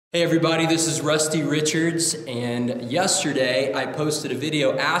Hey everybody, this is Rusty Richards, and yesterday I posted a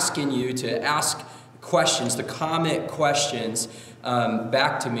video asking you to ask questions, to comment questions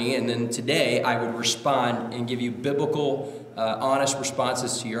back to me, and then today I would respond and give you biblical, honest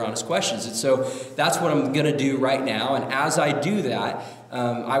responses to your honest questions. And so that's what I'm going to do right now, and as I do that,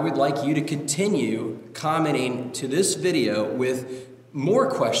 I would like you to continue commenting to this video with more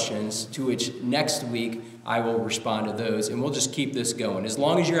questions, to which next week I will respond to those, and we'll just keep this going. As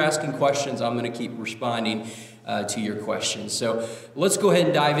long as you're asking questions, I'm going to keep responding to your questions. So let's go ahead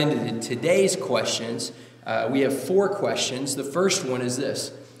and dive into today's questions. We have 4 questions. The first one is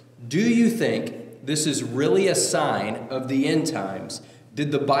this: do you think this is really a sign of the end times?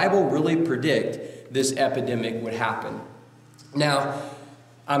 Did the Bible really predict this epidemic would happen? Now,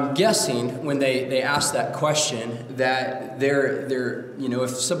 I'm guessing when they ask that question that if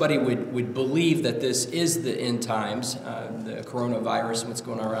somebody would believe that this is the end times, the coronavirus, what's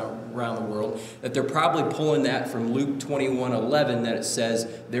going on around the world, that they're probably pulling that from Luke 21:11, that it says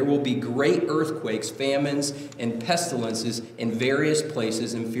there will be great earthquakes, famines, and pestilences in various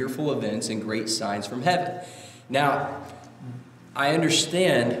places, and fearful events and great signs from heaven. Now, I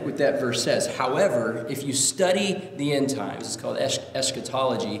understand what that verse says. However, if you study the end times, it's called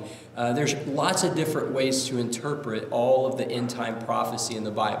eschatology, there's lots of different ways to interpret all of the end time prophecy in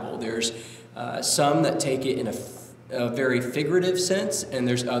the Bible. There's some that take it in a very figurative sense, and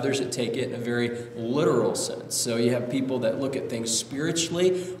there's others that take it in a very literal sense. So you have people that look at things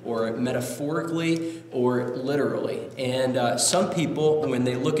spiritually or metaphorically or literally. And some people, when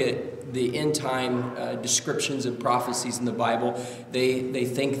they look at the end time descriptions and prophecies in the Bible, they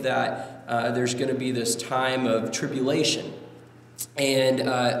think that there's going to be this time of tribulation. And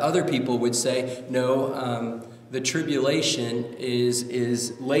other people would say, no, the tribulation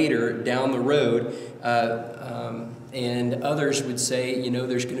is later down the road. And others would say,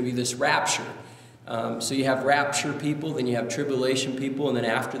 there's going to be this rapture. So you have rapture people, then you have tribulation people, and then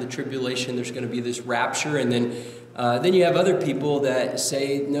after the tribulation, there's going to be this rapture, and then you have other people that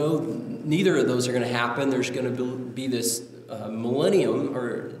say, no, neither of those are going to happen. There's going to be this millennium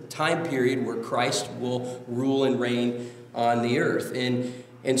or time period where Christ will rule and reign on the earth.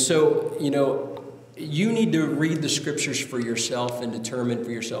 And so, you need to read the scriptures for yourself and determine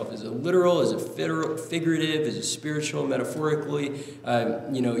for yourself, is it literal, is it figurative, is it spiritual, metaphorically?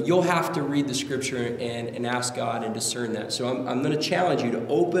 You'll have to read the scripture and ask God and discern that. So I'm going to challenge you to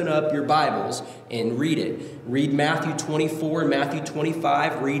open up your Bibles and read it. Read Matthew 24 and Matthew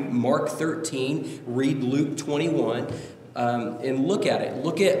 25, read Mark 13, read Luke 21, and look at it.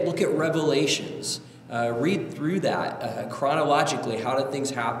 Look at Revelations. Read through that chronologically. How did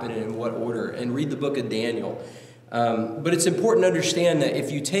things happen and in what order? And read the book of Daniel. But it's important to understand that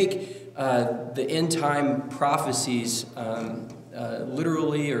if you take the end time prophecies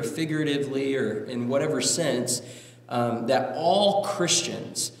literally or figuratively or in whatever sense, that all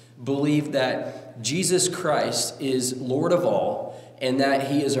Christians believe that Jesus Christ is Lord of all, and that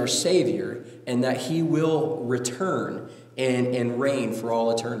He is our Savior, and that He will return and reign for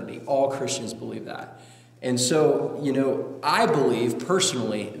all eternity. All Christians believe that. And so, I believe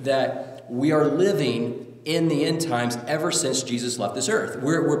personally that we are living in the end times ever since Jesus left this earth.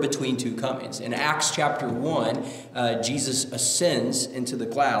 We're between two comings. In Acts chapter 1, Jesus ascends into the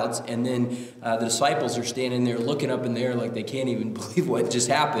clouds, and then the disciples are standing there looking up in the air like they can't even believe what just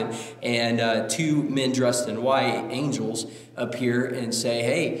happened. And 2 men dressed in white, angels, appear and say,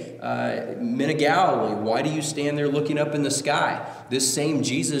 hey, men of Galilee, why do you stand there looking up in the sky? This same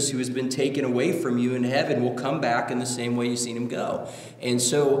Jesus who has been taken away from you in heaven will come back in the same way you've seen Him go. And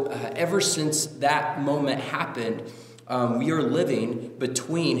so ever since that moment happened, we are living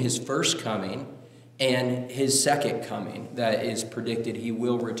between His first coming and His second coming that is predicted He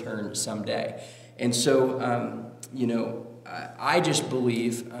will return someday. And so, I just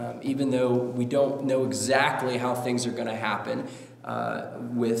believe, even though we don't know exactly how things are going to happen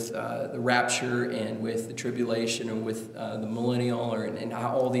with the rapture and with the tribulation and with the millennial and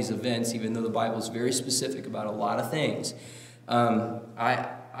how all these events, even though the Bible is very specific about a lot of things,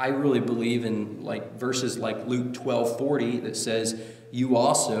 I really believe in verses like Luke 12:40 that says, you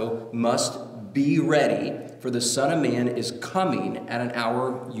also must be ready, for the Son of Man is coming at an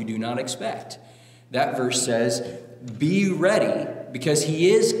hour you do not expect. That verse says, be ready, because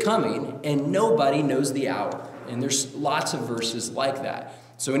He is coming and nobody knows the hour. And there's lots of verses like that.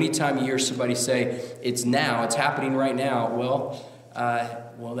 So anytime you hear somebody say, it's now, it's happening right now, well,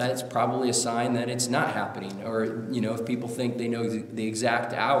 that's probably a sign that it's not happening. Or, if people think they know the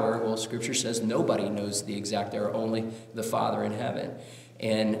exact hour, well, Scripture says nobody knows the exact hour, only the Father in heaven.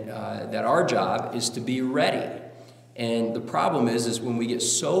 And that our job is to be ready. And the problem is when we get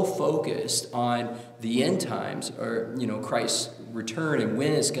so focused on the end times, or Christ's return and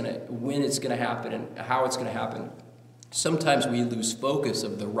when it's gonna happen and how it's gonna happen, sometimes we lose focus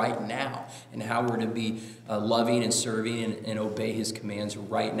of the right now and how we're to be loving and serving and obey his commands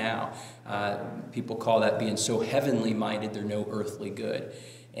right now. People call that being so heavenly minded, they're no earthly good.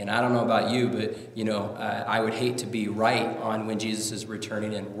 And I don't know about you, but I would hate to be right on when Jesus is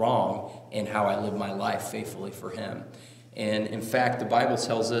returning and wrong in how I live my life faithfully for him. And in fact, the Bible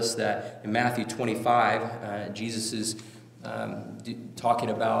tells us that in Matthew 25, Jesus is talking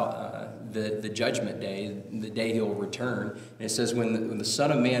about the judgment day, the day he'll return. And it says, when the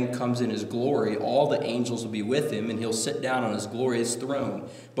Son of Man comes in his glory, all the angels will be with him, and he'll sit down on his glorious throne.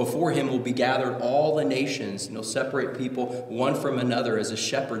 Before him will be gathered all the nations, and he'll separate people one from another as a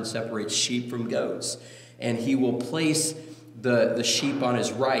shepherd separates sheep from goats. And he will place the sheep on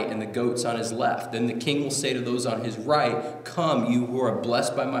his right and the goats on his left. Then the king will say to those on his right, "Come, you who are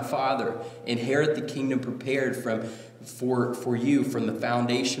blessed by my Father, inherit the kingdom prepared for you from the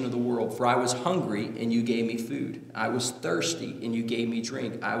foundation of the world. For I was hungry, and you gave me food. I was thirsty, and you gave me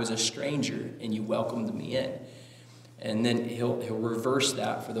drink. I was a stranger, and you welcomed me in." And then he'll reverse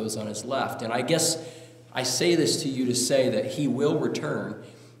that for those on his left. And I guess I say this to you to say that he will return.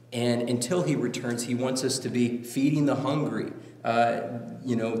 And until he returns, he wants us to be feeding the hungry,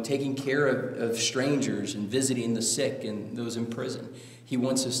 taking care of strangers and visiting the sick and those in prison. He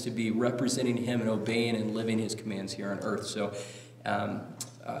wants us to be representing him and obeying and living his commands here on earth. So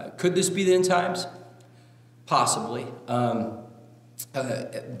could this be the end times? Possibly. But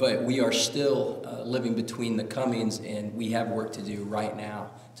we are still living between the comings, and we have work to do right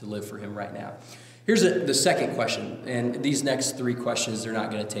now to live for him right now. Here's the second question, and these next three questions, they're not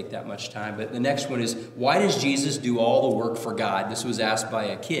going to take that much time, but the next one is, why does Jesus do all the work for God? This was asked by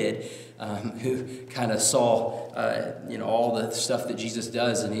a kid who kind of saw all the stuff that Jesus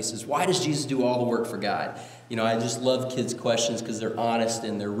does, and he says, why does Jesus do all the work for God? I just love kids' questions because they're honest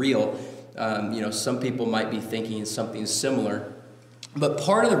and they're real. Some people might be thinking something similar, but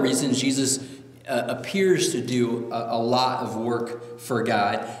part of the reason Jesus appears to do a lot of work for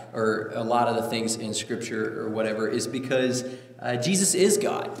God, or a lot of the things in Scripture or whatever, is because Jesus is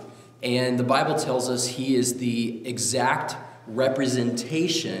God. And the Bible tells us he is the exact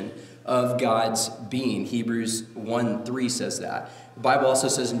representation of God's being. Hebrews 1:3 says that. The Bible also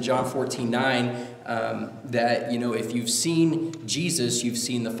says in John 14:9 that, if you've seen Jesus, you've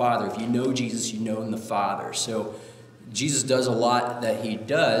seen the Father. If you know Jesus, you know the Father. So Jesus does a lot that he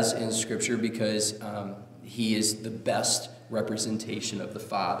does in Scripture because he is the best representation of the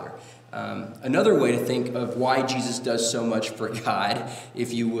Father. Another way to think of why Jesus does so much for God,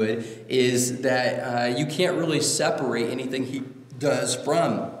 if you would, is that you can't really separate anything he does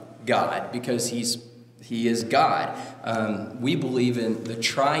from God because he is God. We believe in the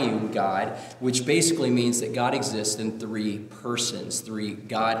triune God, which basically means that God exists in three persons, three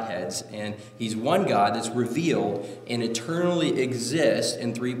Godheads. And he's one God that's revealed and eternally exists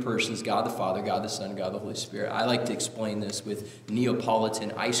in three persons, God the Father, God the Son, God the Holy Spirit. I like to explain this with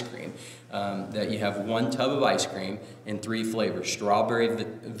Neapolitan ice cream, that you have one tub of ice cream in three flavors, strawberry,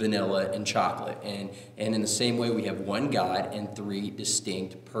 vanilla, and chocolate. And in the same way, we have one God and three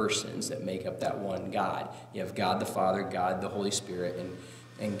distinct persons that make up that one God. You have God the Father, God the Holy Spirit,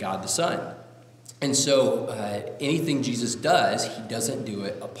 and God the Son. And so anything Jesus does, he doesn't do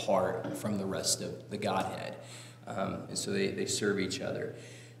it apart from the rest of the Godhead. And so they serve each other.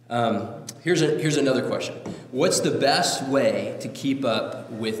 Here's another question. What's the best way to keep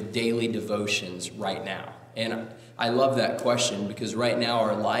up with daily devotions right now? And I love that question because right now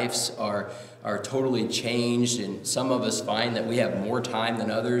our lives are totally changed, and some of us find that we have more time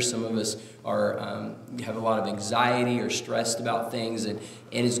than others. Some of us have a lot of anxiety or stressed about things, and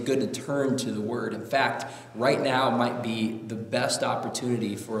it's good to turn to the Word. In fact, right now might be the best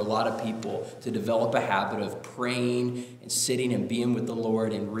opportunity for a lot of people to develop a habit of praying and sitting and being with the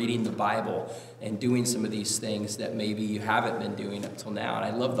Lord and reading the Bible and doing some of these things that maybe you haven't been doing up till now. And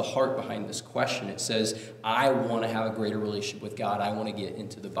I love the heart behind this question. It says, I want to have a greater relationship with God. I want to get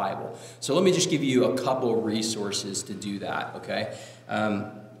into the Bible. So let me just give you a couple resources to do that, okay?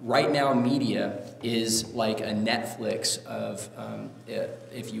 Right Now Media is like a Netflix of,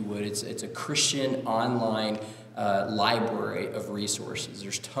 if you would. It's a Christian online library of resources.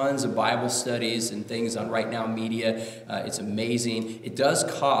 There's tons of Bible studies and things on Right Now Media. It's amazing. It does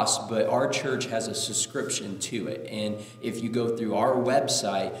cost, but our church has a subscription to it. And if you go through our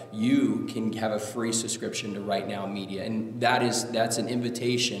website, you can have a free subscription to Right Now Media. And that's an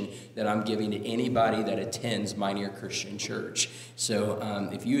invitation that I'm giving to anybody that attends Minear Christian Church. So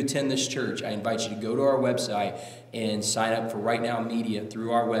if you attend this church, I invite you to go to our website and sign up for Right Now Media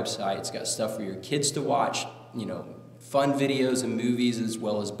through our website. It's got stuff for your kids to watch, fun videos and movies, as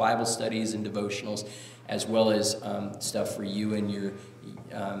well as Bible studies and devotionals, as well as stuff for you and your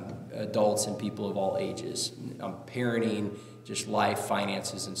adults and people of all ages, parenting, just life,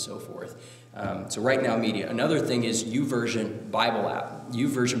 finances, and so forth. So Right Now Media. Another thing is YouVersion Bible app.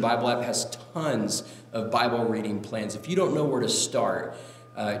 YouVersion Bible app has tons of Bible reading plans. If you don't know where to start,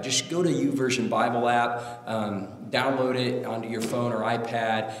 just go to YouVersion Bible app, download it onto your phone or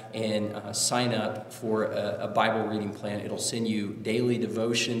iPad, and sign up for a Bible reading plan. It'll send you daily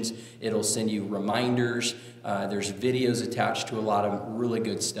devotions. It'll send you reminders. There's videos attached to a lot of really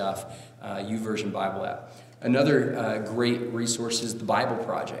good stuff. YouVersion Bible app. Another great resource is the Bible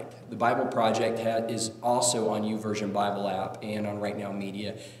Project. The Bible Project is also on YouVersion Bible app and on Right Now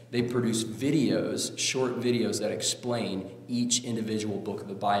Media. They produce videos, short videos that explain each individual book of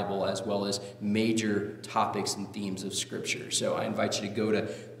the Bible, as well as major topics and themes of Scripture. So I invite you to go to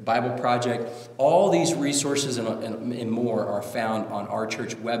Bible Project. All these resources and more are found on our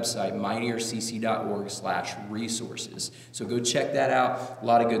church website, minearcc.org/resources. So go check that out. A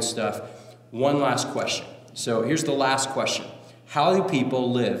lot of good stuff. One last question. So here's the last question. How do people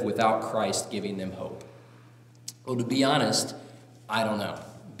live without Christ giving them hope? Well, to be honest, I don't know,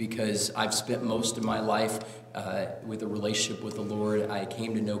 because I've spent most of my life with a relationship with the Lord. I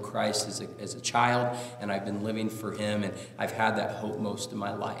came to know Christ as a child, and I've been living for Him, and I've had that hope most of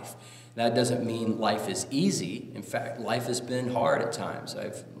my life. That doesn't mean life is easy. In fact, life has been hard at times.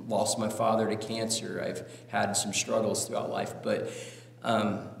 I've lost my father to cancer. I've had some struggles throughout life, but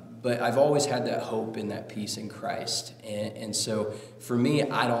I've always had that hope and that peace in Christ. And so for me,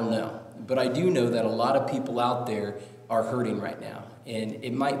 I don't know. But I do know that a lot of people out there are hurting right now. And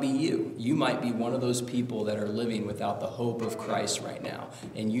it might be you. You might be one of those people that are living without the hope of Christ right now.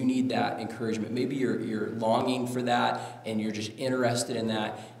 And you need that encouragement. Maybe you're longing for that and you're just interested in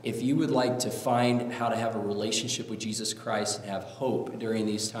that. If you would like to find how to have a relationship with Jesus Christ and have hope during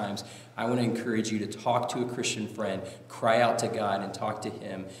these times, I want to encourage you to talk to a Christian friend, cry out to God and talk to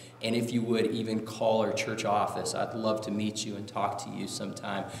Him. And if you would, even call our church office. I'd love to meet you and talk to you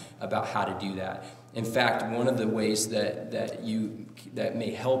sometime about how to do that. In fact, one of the ways that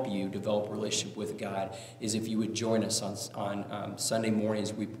may help you develop a relationship with God is if you would join us on Sunday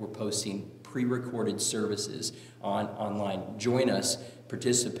mornings. We're posting pre-recorded services online. Join us,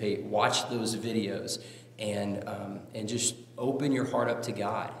 participate, watch those videos, and just open your heart up to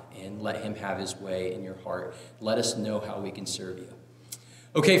God and let Him have His way in your heart. Let us know how we can serve you.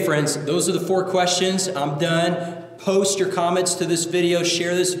 Okay, friends, those are the 4 questions. I'm done. Post your comments to this video,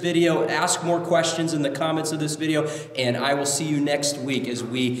 share this video, ask more questions in the comments of this video, and I will see you next week as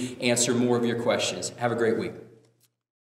we answer more of your questions. Have a great week.